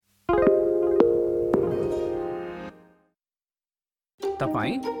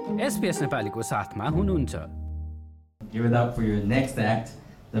तपाईं SBS नेपालीको साथमा हुनुहुन्छ। Give it up for your next act,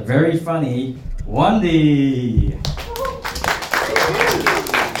 the very funny Wandy.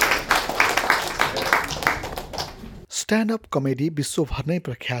 Stand-up comedy विश्वभर नै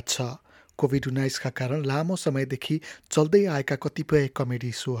प्रख्यात छ। कोभिड-19 का कारण लामो समयदेखि चल्दै आएका कतिपय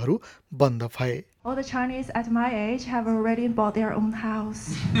कमेडी सोहरू बन्द भए। All the Chinese at my age have already bought their own house.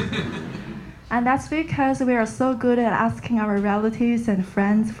 And that's because we are so good at asking our relatives and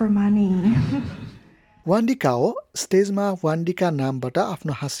friends for money. वान्डिका हो स्टेजमा वान्डिका नामबाट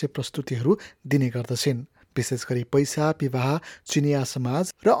आफ्नो हास्य प्रस्तुतिहरू दिने गर्दछिन्। विशेष गरी पैसा, विवाह, चिनिया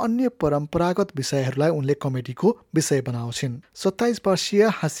समाज र अन्य परम्परागत विषयहरूलाई उनले कमेडीको विषय बनाउँछिन्। 27 वर्षीय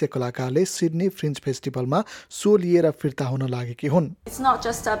हास्य कलाकारले सिडनी फ्रिन्ज फेस्टिभलमा सो लिएर फिर्ता हुन लागेकी हुन्। It's not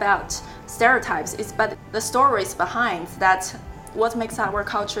just about stereotypes, it's but the stories behind that, what makes our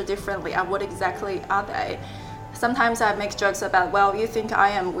culture differently and what exactly are they. Sometimes I make jokes about, well, you think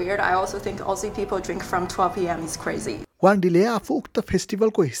I am weird, I also think Aussie people drink from 12 p.m. is crazy. वान्डीले आफू उक्त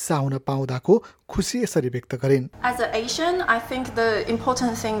फेस्टिभलको हिस्सा हुन पाउँदाको खुसी यसरी व्यक्त गरिन्। As an Asian, I think the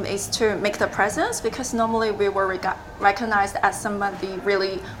important thing is to make the presence, because normally we were recognized as somebody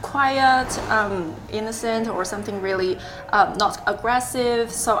really quiet, innocent, or something really not aggressive.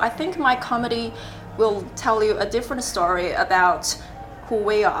 So I think my comedy will tell you a different story about who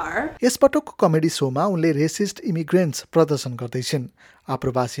we are. यसपटकको comedy Soma उनले resist immigrants प्रदर्शन गर्दैछिन्।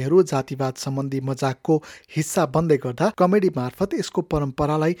 आप्रवासीहरू जातिवाद सम्बन्धी मजाकको हिस्सा बन्दै गर्दा comedy मार्फत यसको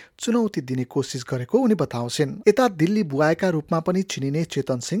परम्परालाई चुनौती दिने कोसिस गरेको उनी बताउँछिन्। यता दिल्ली बुवाएका रूपमा पनि चिनिने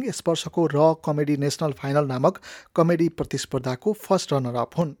चेतन सिंह यस वर्षको र कमेडी नेशनल फाइनल नामक कमेडी प्रतिस्पर्धाको फर्स्ट रनर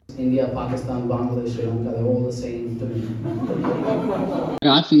अप हुन्। India, Pakistan, Bangladesh, Sri Lanka, they're all the same to me.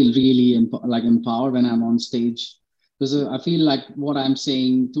 I feel really empowered when I'm on stage. Because I feel like what I'm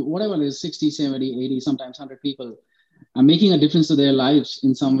saying to whatever it is, 60, 70, 80, sometimes 100 people, I'm making a difference to their lives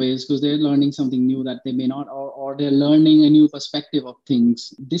in some ways because they're learning something new that they may not, or they're learning a new perspective of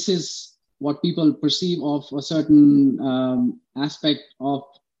things. This is what people perceive of a certain aspect of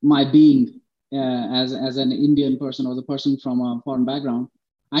my being as an Indian person or the person from a foreign background.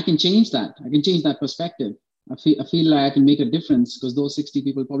 I can change that. I can change that perspective. I feel like I can make a difference because those 60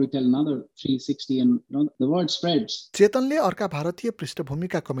 people probably tell another 360 and the word spreads. चेतनले अर्का भारतीय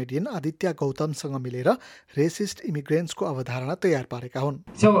पृष्ठभूमिका comedian Aditya गौतमसँग मिलेर resist इमिग्रेन्ट्सको अवधारणा तयार पारेका हुन्।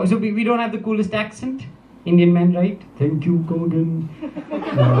 So we don't have the coolest accent, Indian men, right? Thank you, come again.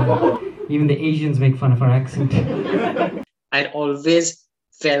 Even the Asians make fun of our accent. I'd always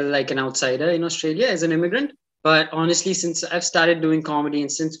felt like an outsider in Australia as an immigrant, but honestly, since I've started doing comedy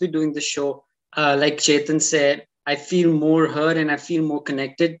and since we're doing the show, like Chetan said, I feel more heard and I feel more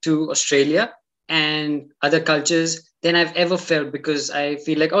connected to Australia and other cultures than I've ever felt, because I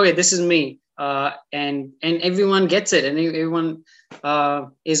feel like, okay, this is me, and everyone gets it and everyone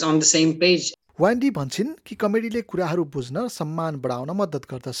is on the same page. Wendy भन्छिन् कि कमेडीले कुराहरू बुझ्न सम्मान बढाउन मद्दत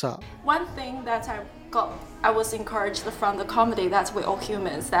गर्दछ। One thing that I was encouraged from the comedy, that we're all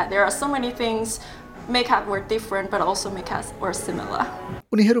humans, that there are so many things make us we're different but also make us we're similar.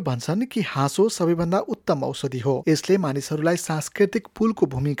 उनीहरू भन्छन् कि हाँसो सबैभन्दा उत्तम औषधि हो। यसले मानिसहरूलाई सांस्कृतिक पुलको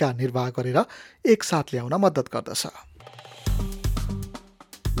भूमिका निर्वाह गरेर एक साथ ल्याउन मद्दत गर्दछ।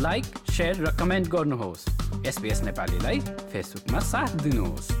 लाइक, शेयर र कमेन्ट गर्नुहोस्। SBS नेपालीलाई फेसबुकमा साथ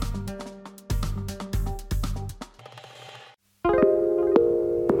दिनुहोस्।